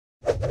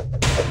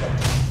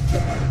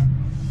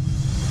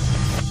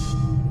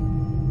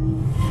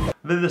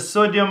with the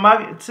sodium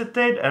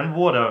acetate and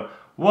water.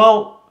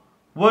 Well,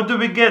 where do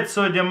we get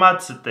sodium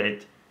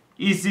acetate?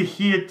 Easy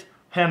Heat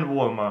hand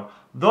warmer.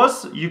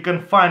 Those you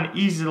can find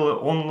easily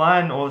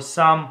online, or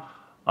some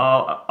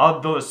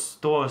outdoor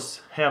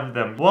stores have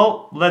them.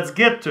 Well, let's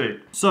get to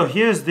it. So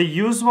here's the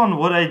used one.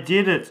 What I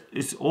did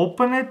is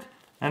open it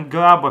and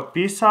grab a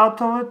piece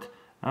out of it.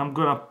 I'm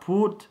gonna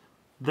put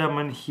them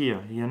in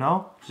here, you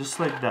know, just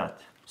like that.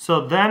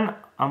 So then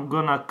I'm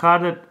gonna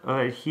cut it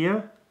right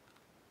here.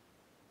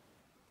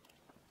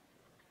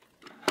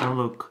 And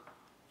look,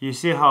 you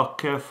see how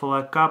careful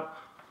I cut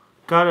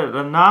it,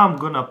 and now I'm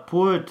gonna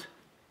pour it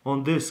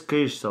on this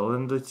crystal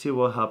and let's see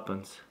what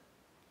happens.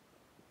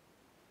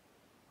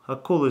 How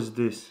cool is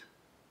this?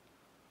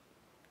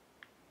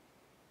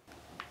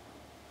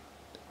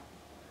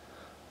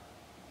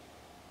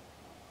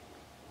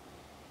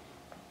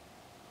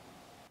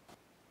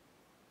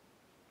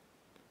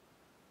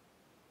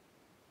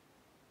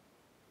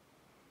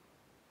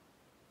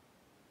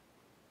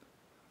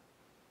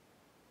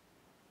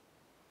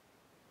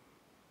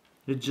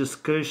 It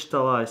just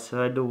crystallized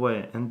right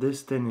away, and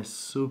this thing is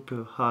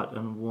super hot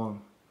and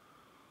warm.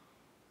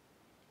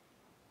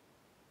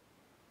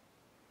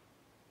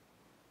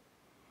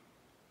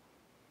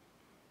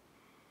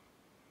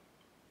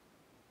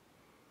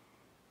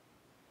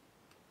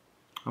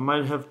 I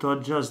might have to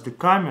adjust the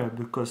camera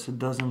because it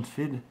doesn't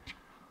fit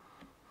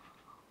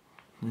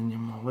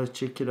anymore. Let's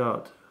check it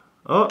out.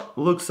 Oh,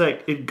 looks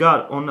like it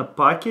got on a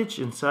package,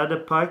 inside the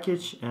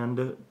package, and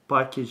the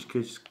package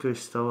gets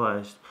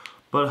crystallized.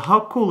 But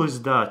how cool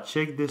is that?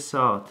 Check this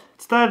out.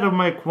 Let's try to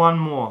make one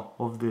more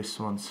of these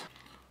ones.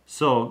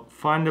 So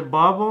find a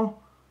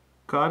bubble,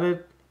 cut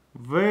it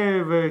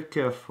very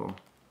careful,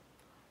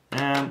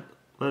 and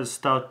let's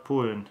start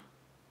pouring.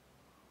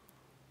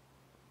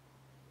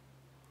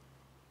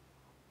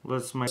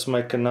 Let's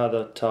make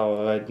another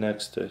tower right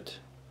next to it.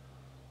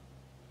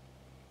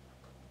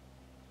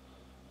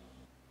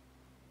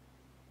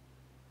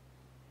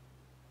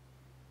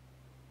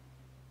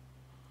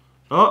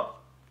 Oh,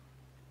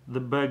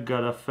 the bag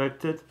got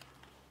affected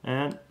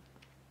and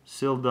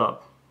sealed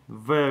up.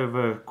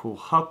 Very cool.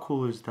 How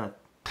cool is that?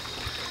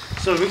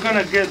 So we're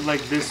gonna get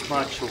like this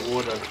much of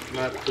water,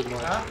 not too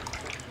much.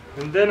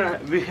 And then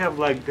we have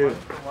like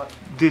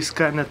this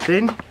kind of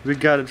thing. We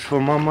got it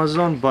from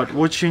Amazon, but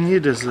what you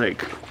need is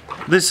like,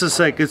 this is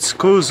like, it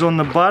screws on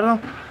the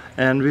bottom,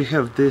 and we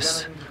have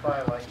this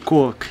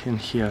cork in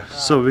here.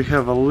 So we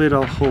have a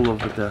little hole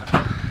over there.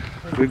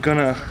 We're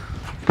gonna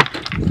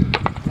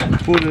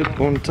put it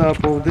on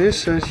top of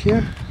this right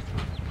here.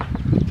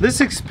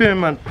 This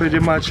experiment pretty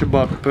much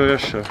about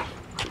pressure.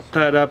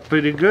 Tied up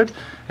pretty good,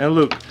 and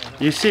look,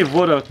 you see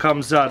water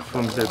comes out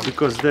from there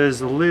because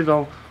there's a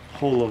little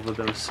hole over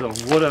there, so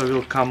water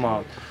will come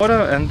out. Water,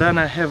 and then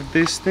I have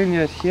this thing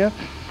right here,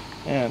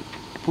 and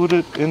put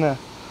it in a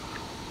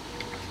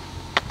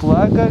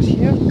plug right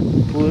here,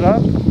 pull it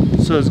up,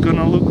 so it's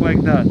gonna look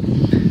like that.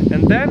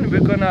 And then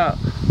we're gonna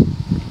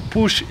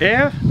push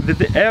air with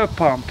the air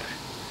pump,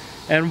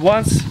 and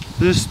once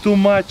there's too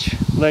much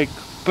like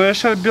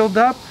pressure build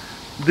up,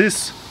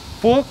 this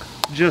fork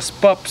just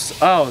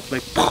pops out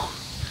like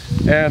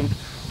poof, and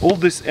all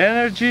this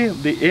energy,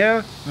 the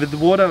air with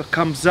water,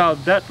 comes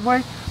out that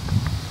way,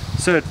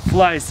 so it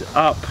flies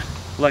up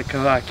like a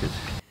rocket.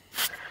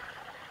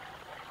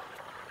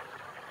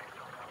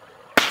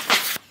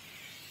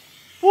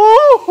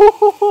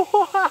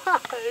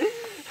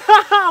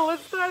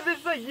 Let's try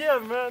this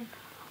again, man.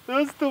 That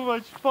was too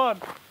much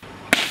fun.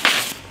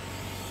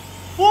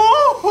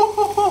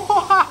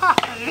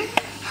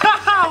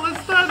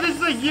 Let's try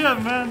this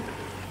again, man.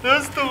 That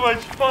was too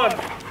much fun.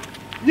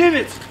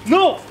 Немец,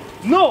 no,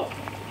 no.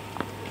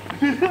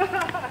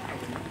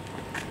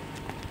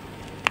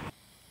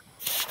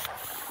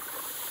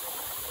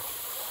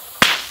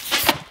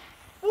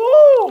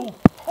 Woo!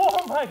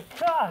 Oh my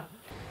God.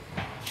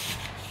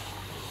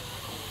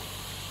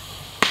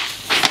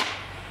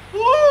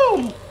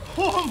 Woo!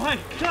 Oh my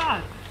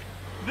God.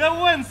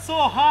 That went so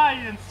high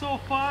and so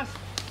fast.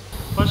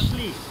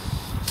 Пошли.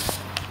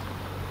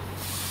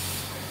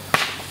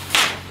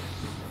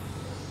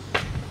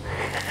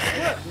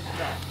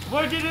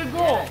 Where did it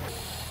go?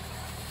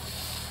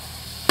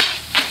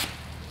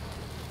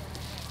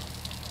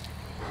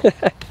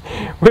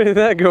 Where did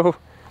that go?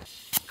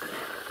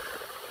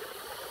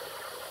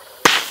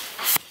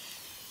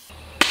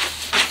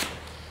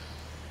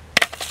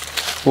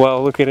 Wow,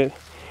 look at it.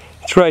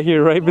 It's right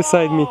here, right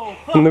beside me.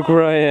 And look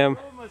where I am.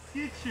 I almost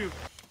hit you.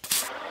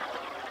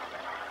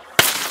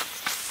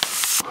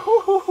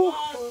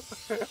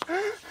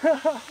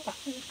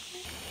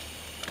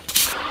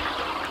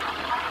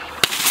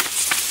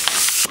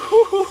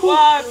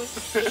 What?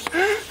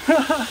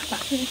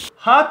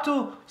 How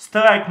to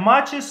strike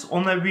matches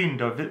on a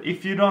window?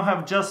 If you don't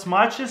have just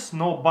matches,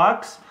 no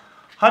bugs,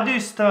 how do you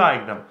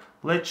strike them?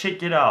 Let's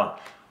check it out.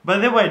 By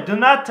the way, do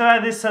not try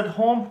this at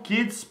home,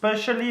 kids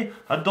especially,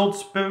 adult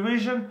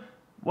supervision.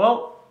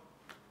 Well,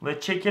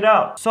 let's check it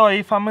out. So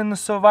if I'm in a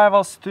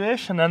survival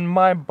situation and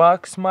my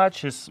box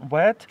match is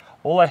wet,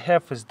 all I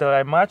have is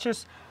dry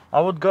matches,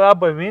 I would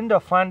grab a window,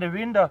 find a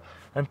window,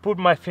 and put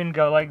my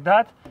finger like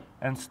that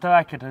and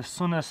strike it as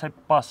soon as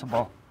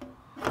possible.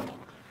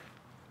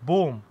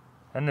 Boom,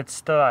 and it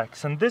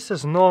strikes. And this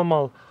is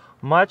normal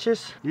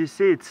matches. You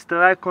see it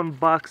strike on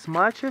box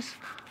matches.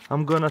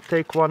 I'm gonna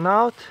take one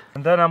out,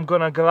 and then I'm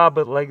gonna grab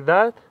it like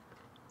that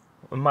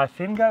with my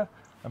finger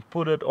and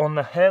put it on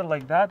the head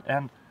like that,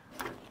 and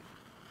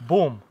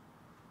boom.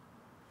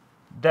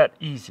 That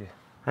easy.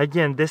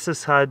 Again, this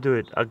is how I do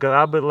it. I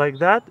grab it like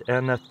that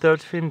and a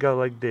third finger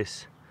like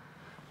this,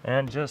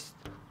 and just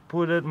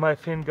put it my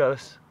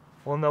fingers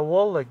on the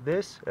wall like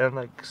this and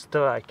like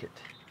strike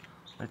it.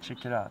 Let's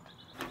check it out.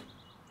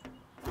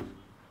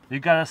 You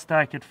gotta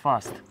strike it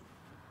fast.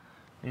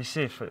 You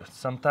see,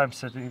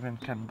 sometimes it even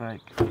can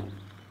break.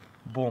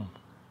 Boom,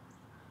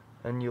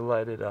 and you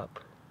light it up.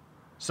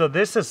 So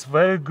this is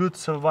very good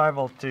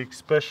survival trick,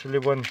 especially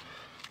when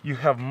you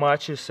have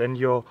matches and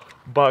your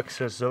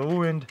box is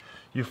ruined.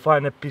 You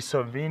find a piece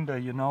of window,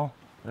 you know,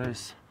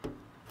 there's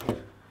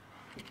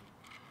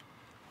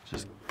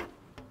just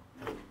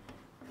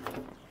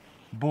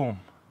boom,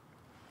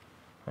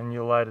 and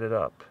you light it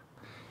up.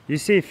 You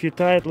see, if you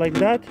tie it like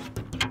that,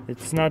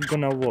 it's not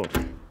gonna work.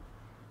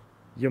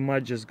 Your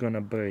match is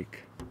gonna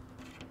break.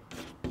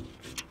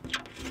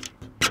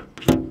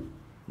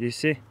 You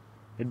see,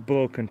 it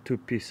broke in two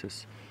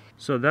pieces.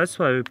 So that's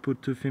why we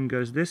put two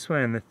fingers this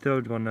way and the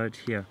third one right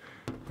here.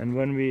 And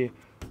when we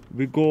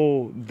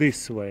go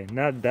this way,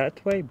 not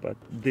that way, but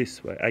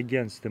this way,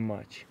 against the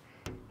match.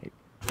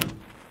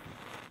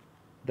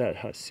 That's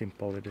how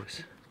simple it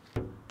is.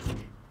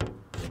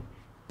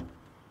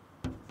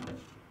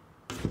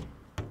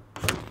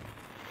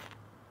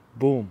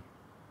 Boom.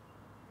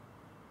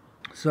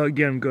 So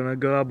again, I'm gonna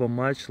grab a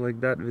match like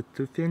that with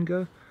two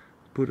fingers,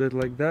 put it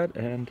like that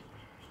and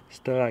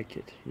strike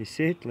it. You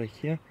see it like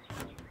here?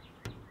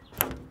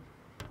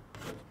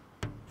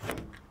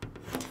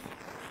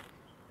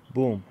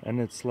 Boom, and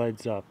it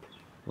slides up.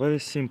 Very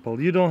simple.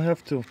 You don't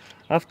have to.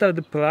 After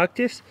the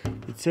practice,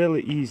 it's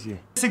really easy.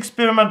 This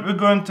experiment we're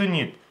going to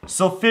need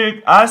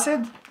sulfuric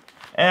acid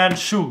and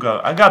sugar.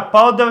 I got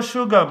powder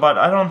sugar, but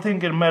I don't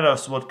think it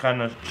matters what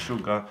kind of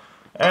sugar.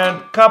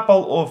 And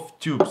couple of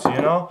tubes,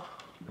 you know.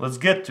 Let's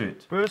get to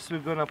it. First we're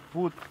gonna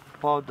put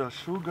powder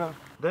sugar.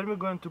 Then we're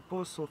going to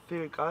put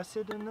sulfuric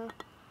acid in there.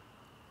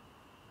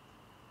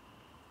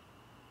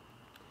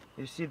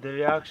 You see the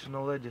reaction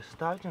already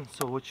starting.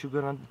 So what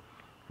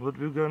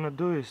we're gonna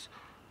do is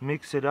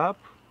mix it up.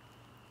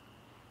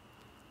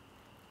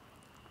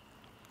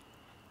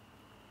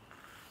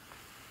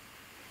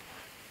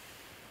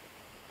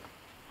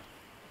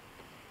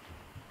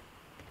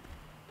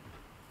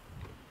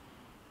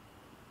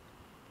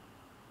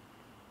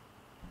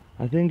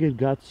 I think it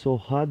got so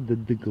hot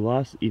that the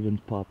glass even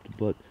popped,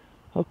 but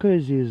how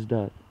crazy is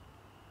that?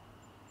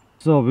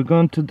 So we're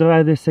going to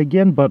dry this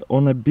again, but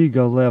on a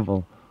bigger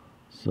level.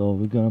 So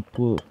we're gonna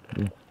put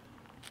the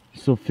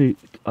sulfuric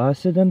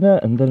acid in there,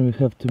 and then we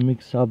have to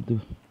mix up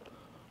the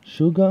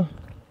sugar.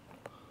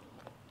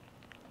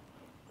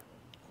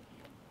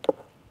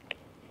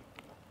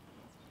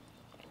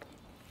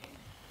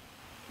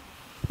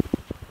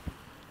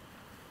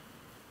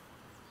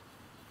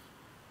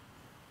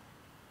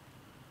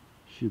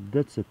 Shoot,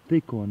 that's a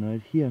thick one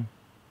right here.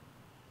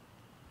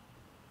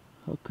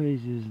 How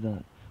crazy is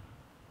that?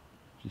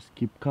 Just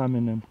keep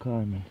coming and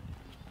coming.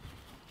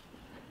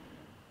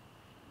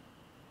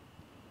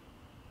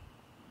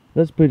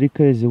 That's pretty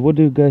crazy. What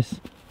do you guys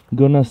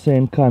gonna say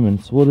in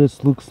comments? What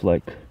this looks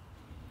like?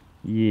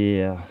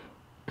 Yeah,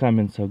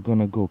 comments are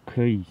gonna go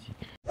crazy.